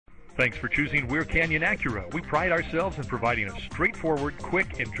Thanks for choosing Weir Canyon Acura. We pride ourselves in providing a straightforward,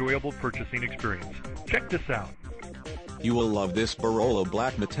 quick, enjoyable purchasing experience. Check this out. You will love this Barolo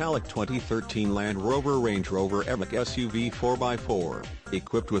Black Metallic 2013 Land Rover Range Rover Evoque SUV 4x4,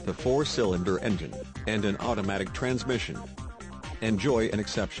 equipped with a 4-cylinder engine and an automatic transmission. Enjoy an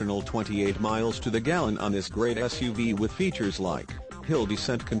exceptional 28 miles to the gallon on this great SUV with features like hill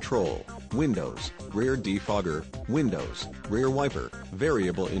descent control, windows, rear defogger, windows, rear wiper,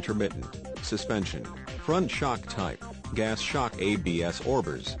 variable intermittent, suspension, front shock type, gas shock ABS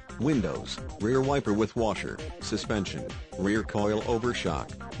orbers, windows, rear wiper with washer, suspension, rear coil overshock,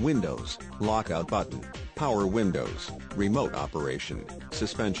 windows, lockout button, power windows, remote operation,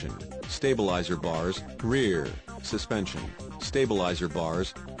 suspension, stabilizer bars, rear, suspension, stabilizer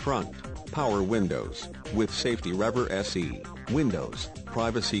bars, front, power windows, with safety Rover SE, windows,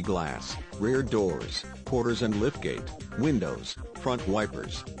 privacy glass, rear doors, quarters and liftgate, windows, front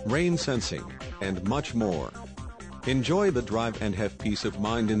wipers, rain sensing, and much more. Enjoy the drive and have peace of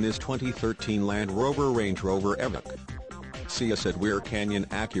mind in this 2013 Land Rover Range Rover Evoque. See us at Weir Canyon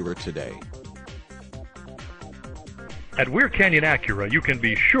Acura today. At Weir Canyon Acura, you can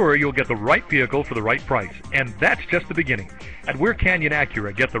be sure you'll get the right vehicle for the right price, and that's just the beginning. At Weir Canyon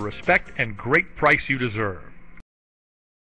Acura, get the respect and great price you deserve.